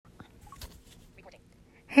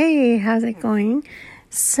Hey, how's it going?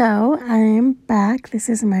 So, I'm back. This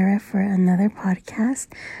is Myra for another podcast.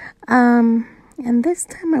 And this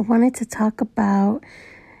time I wanted to talk about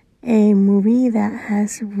a movie that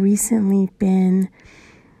has recently been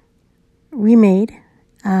remade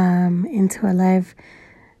into a live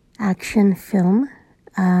action film.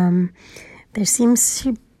 There seems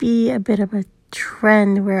to be a bit of a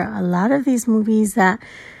trend where a lot of these movies that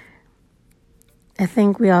I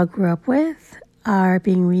think we all grew up with are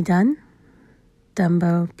being redone.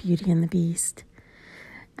 Dumbo, Beauty and the Beast.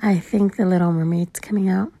 I think The Little Mermaid's coming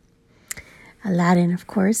out. Aladdin, of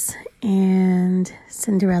course, and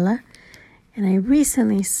Cinderella. And I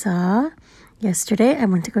recently saw, yesterday, I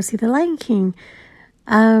went to go see The Lion King.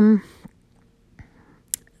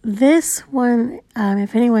 This one,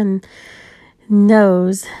 if anyone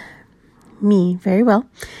knows me very well,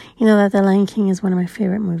 you know that The Lion King is one of my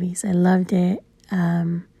favorite movies. I loved it.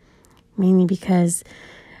 Mainly because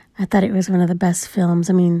I thought it was one of the best films.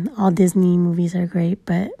 I mean, all Disney movies are great,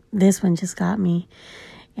 but this one just got me.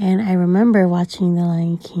 And I remember watching The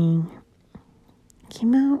Lion King. It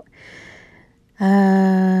came out,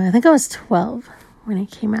 I think I was 12 when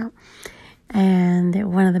it came out. And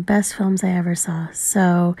one of the best films I ever saw.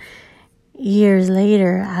 So years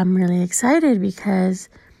later, I'm really excited because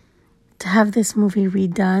to have this movie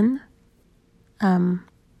redone,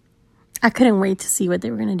 I couldn't wait to see what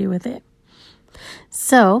they were going to do with it.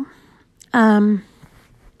 So, as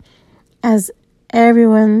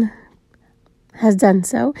everyone has done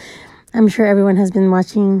so, I'm sure everyone has been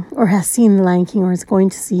watching or has seen The Lion King or is going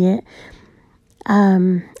to see it.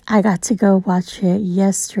 I got to go watch it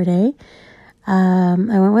yesterday. I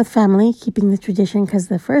went with family, keeping the tradition because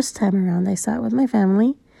the first time around I saw it with my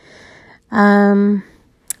family. I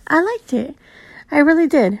liked it. I really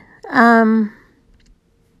did.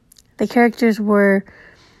 The characters were,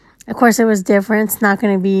 of course, it was different. It's not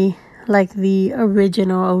going to be like the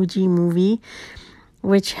original OG movie,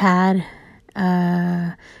 which had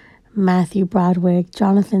Matthew Broderick,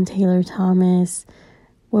 Jonathan Taylor Thomas,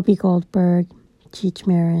 Whoopi Goldberg, Cheech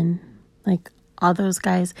Marin, like all those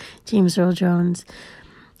guys, James Earl Jones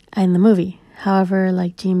in the movie. However,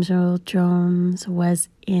 like James Earl Jones was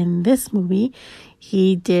in this movie,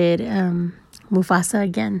 he did Mufasa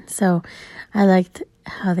again. So I liked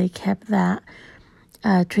how they kept that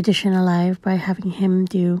tradition alive by having him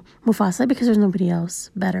do Mufasa because there's nobody else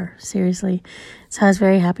better, seriously. So I was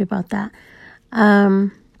very happy about that. But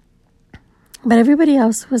everybody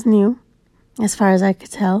else was new, as far as I could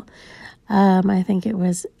tell. I think it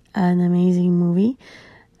was an amazing movie.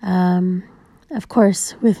 Of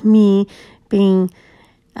course, with me being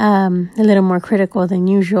a little more critical than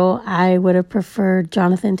usual, I would have preferred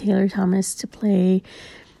Jonathan Taylor Thomas to play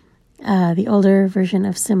the older version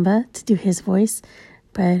of Simba, to do his voice.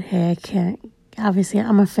 But hey, I can't. Obviously,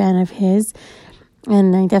 I'm a fan of his.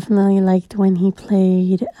 And I definitely liked when he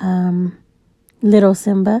played Little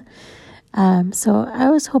Simba. So I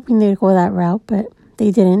was hoping they'd go that route, but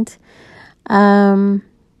they didn't. And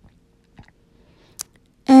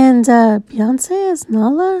Beyonce as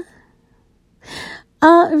Nala.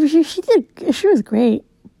 She was great.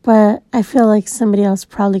 But I feel like somebody else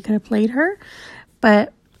probably could have played her.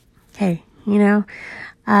 But hey,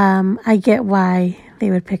 I get why they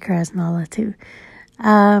would pick her as Nala too.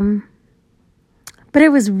 But it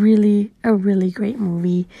was really a really great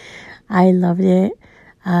movie. I loved it.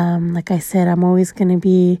 Like I said, I'm always going to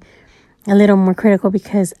be a little more critical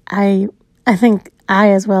because I think I,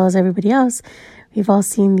 as well as everybody else, we've all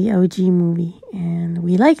seen the OG movie and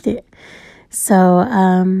we liked it. So,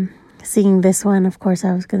 seeing this one, of course,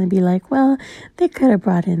 I was going to be like, well, they could have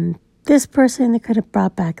brought in this person, they could have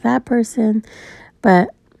brought back that person, but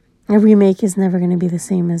a remake is never going to be the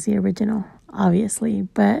same as the original, obviously,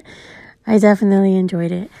 but I definitely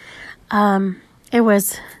enjoyed it. It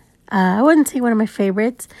was, I wouldn't say one of my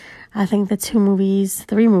favorites. I think the 3 movies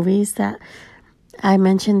that I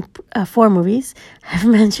mentioned, 4 movies I've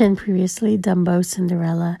mentioned previously, Dumbo,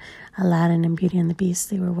 Cinderella, Aladdin, and Beauty and the Beast,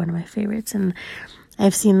 they were one of my favorites, and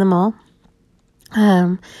I've seen them all.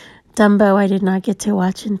 Dumbo I did not get to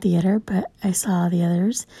watch in theater, but I saw the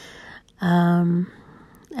others.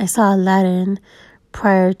 I saw Aladdin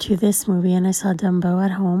prior to this movie, and I saw Dumbo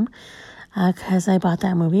at home because I bought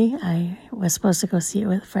that movie. I was supposed to go see it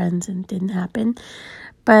with friends and it didn't happen.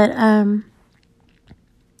 But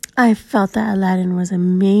I felt that Aladdin was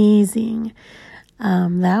amazing.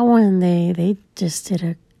 That one, they just did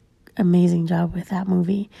an amazing job with that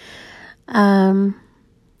movie.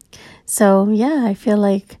 So, yeah, I feel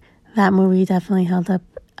like that movie definitely held up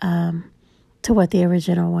to what the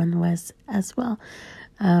original one was as well.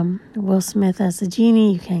 Will Smith as the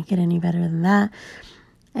genie, you can't get any better than that.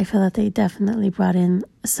 I feel that they definitely brought in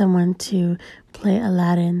someone to play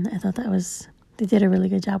Aladdin. I thought they did a really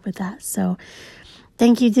good job with that. So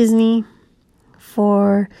thank you, Disney,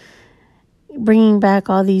 for bringing back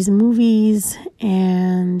all these movies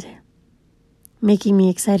and making me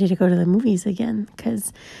excited to go to the movies again,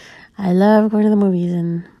 because I love going to the movies,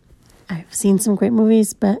 and I've seen some great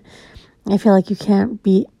movies, but I feel like you can't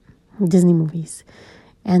beat Disney movies,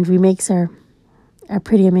 and remakes are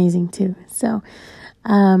pretty amazing too. So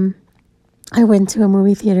I went to a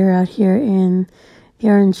movie theater out here in the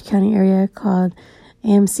Orange County area called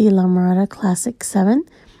AMC La Mirada Classic 7.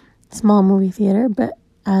 Small movie theater, but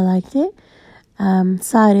I liked it.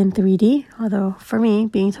 Saw it in 3D, although for me,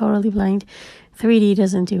 being totally blind, 3D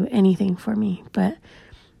doesn't do anything for me. But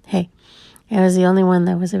hey, it was the only one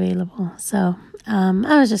that was available. So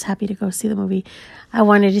I was just happy to go see the movie. I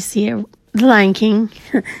wanted to see it, The Lion King.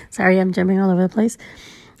 Sorry, I'm jumping all over the place.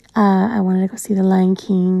 I wanted to go see the Lion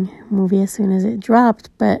King movie as soon as it dropped,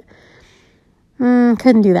 but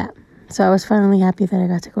couldn't do that. So I was finally happy that I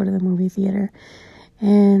got to go to the movie theater.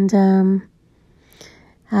 And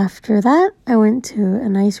after that, I went to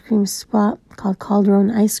an ice cream spot called Calderon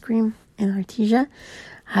Ice Cream in Artesia.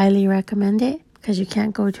 Highly recommend it, because you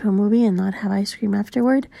can't go to a movie and not have ice cream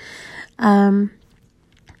afterward. So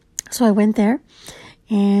I went there,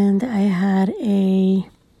 and I had a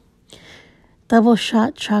double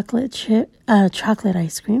shot chocolate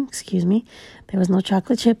ice cream, excuse me. There was no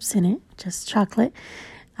chocolate chips in it, just chocolate.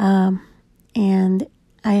 And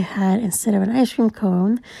I had, instead of an ice cream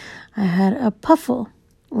cone, I had a puffle,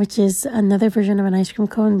 which is another version of an ice cream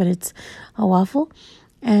cone, but it's a waffle.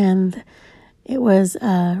 And it was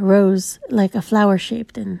a rose, like a flower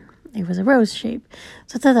shaped, and it was a rose shape.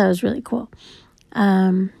 So I thought that was really cool.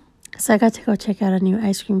 So I got to go check out a new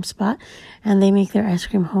ice cream spot, and they make their ice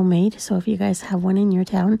cream homemade. So if you guys have one in your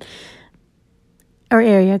town or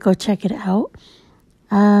area, go check it out.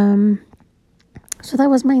 So that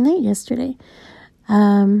was my night yesterday.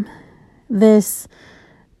 This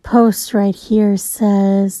post right here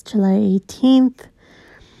says July 18th.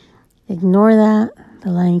 Ignore that. The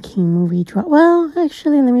Lion King movie drop. Well,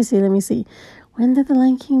 actually, let me see. When did the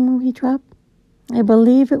Lion King movie drop? I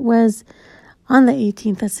believe it was on the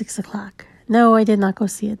 18th at 6 o'clock. No, I did not go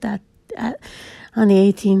see it on the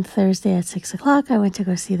 18th, Thursday at 6 o'clock. I went to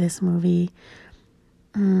go see this movie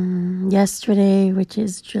yesterday, which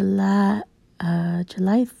is July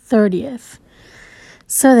 30th.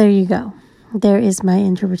 So there you go. There is my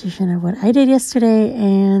interpretation of what I did yesterday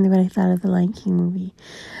and what I thought of the Lion King movie.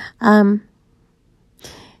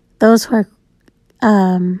 Those who are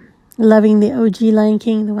loving the OG Lion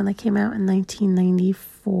King, the one that came out in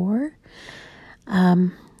 1994,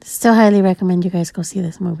 still highly recommend you guys go see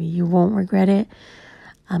this movie. You won't regret it.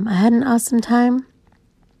 I had an awesome time.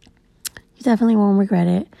 You definitely won't regret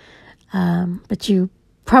it. But you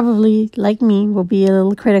probably, like me, will be a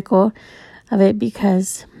little critical of it,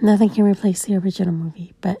 because nothing can replace the original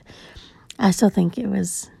movie. But I still think it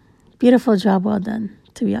was a beautiful job, well done,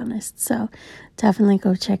 to be honest. So definitely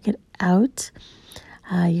go check it out.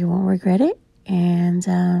 You won't regret it. And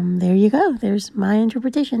there you go. There's my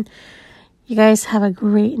interpretation. You guys have a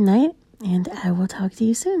great night, and I will talk to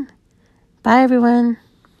you soon. Bye, everyone.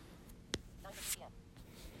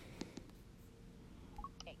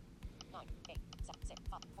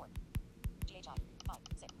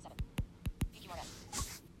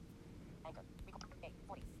 Anchor.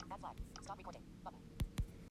 8:40. Stop recording.